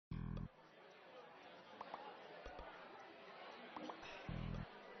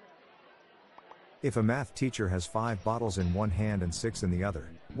If a math teacher has 5 bottles in one hand and 6 in the other,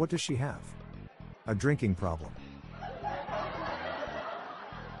 what does she have? A drinking problem.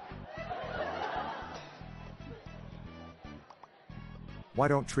 Why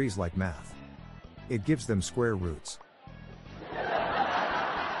don't trees like math? It gives them square roots.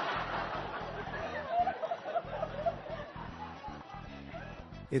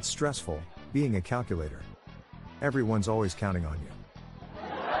 It's stressful, being a calculator. Everyone's always counting on you.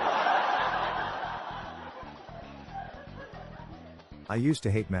 I used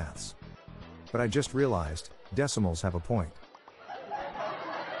to hate maths. But I just realized, decimals have a point.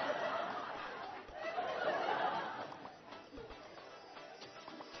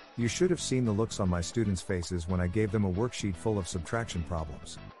 You should have seen the looks on my students' faces when I gave them a worksheet full of subtraction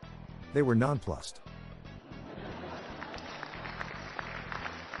problems. They were nonplussed.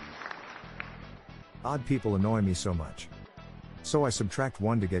 Odd people annoy me so much. So I subtract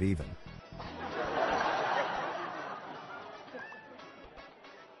 1 to get even.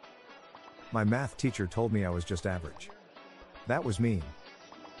 My math teacher told me I was just average. That was mean.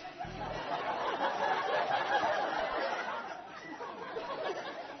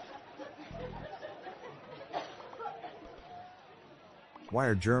 Why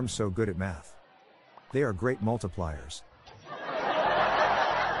are germs so good at math? They are great multipliers.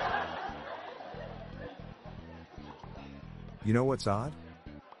 You know what's odd?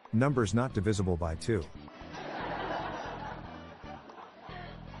 Numbers not divisible by 2.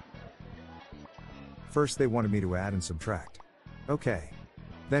 First they wanted me to add and subtract. Okay.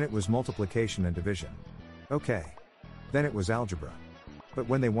 Then it was multiplication and division. Okay. Then it was algebra. But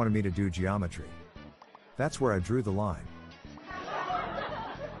when they wanted me to do geometry, that's where I drew the line.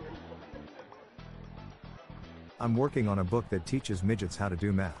 I'm working on a book that teaches midgets how to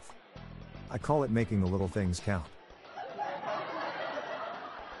do math. I call it Making the Little Things Count.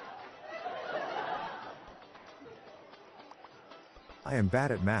 I am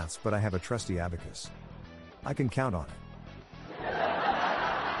bad at maths, but I have a trusty abacus. I can count on it.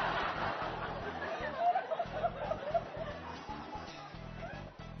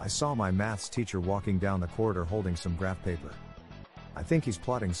 I saw my maths teacher walking down the corridor holding some graph paper. I think he's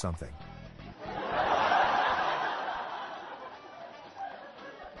plotting something.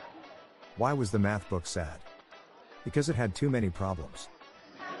 Why was the math book sad? Because it had too many problems.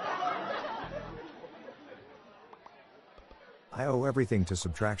 I owe everything to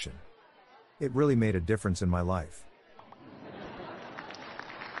subtraction. It really made a difference in my life.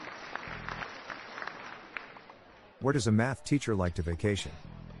 Where does a math teacher like to vacation?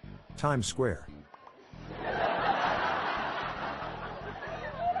 Times Square.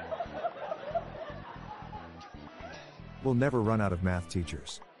 We'll never run out of math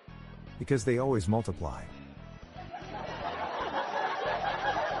teachers. Because they always multiply.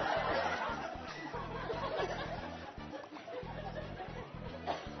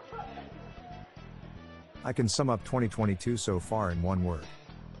 I can sum up 2022 so far in one word.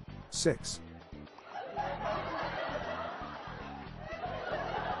 6.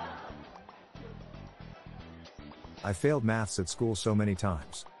 I failed maths at school so many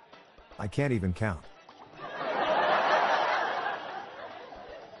times. I can't even count.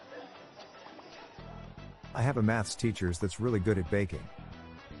 I have a maths teacher that's really good at baking.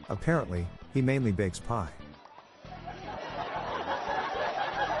 Apparently, he mainly bakes pie.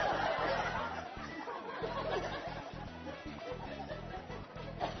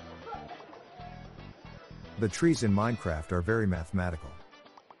 The trees in Minecraft are very mathematical.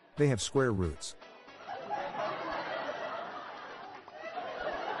 They have square roots.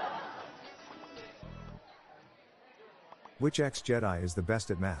 Which ex-Jedi is the best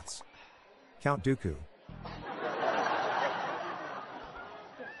at maths? Count Dooku.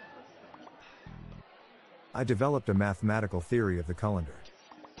 I developed a mathematical theory of the colander.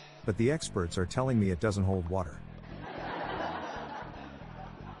 But the experts are telling me it doesn't hold water.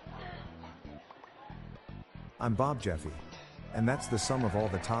 I'm Bob Jeffy. And that's the sum of all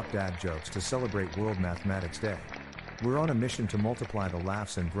the top dad jokes to celebrate World Mathematics Day. We're on a mission to multiply the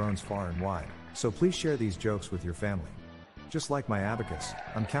laughs and groans far and wide, so please share these jokes with your family. Just like my abacus,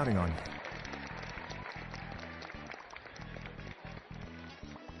 I'm counting on you.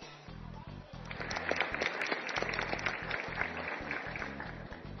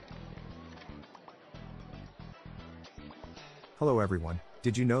 Hello everyone,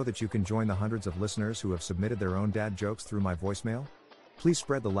 did you know that you can join the hundreds of listeners who have submitted their own dad jokes through my voicemail? Please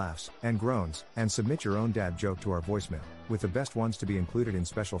spread the laughs and groans and submit your own dad joke to our voicemail, with the best ones to be included in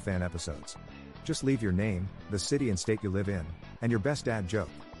special fan episodes. Just leave your name, the city and state you live in, and your best dad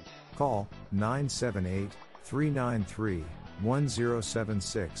joke. Call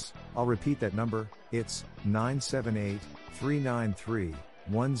 978-393-1076 I'll repeat that number, it's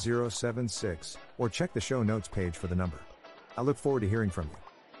 978-393-1076, or check the show notes page for the number. I look forward to hearing from you.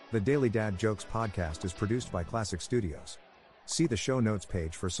 The Daily Dad Jokes podcast is produced by Classic Studios. See the show notes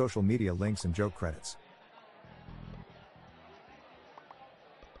page for social media links and joke credits.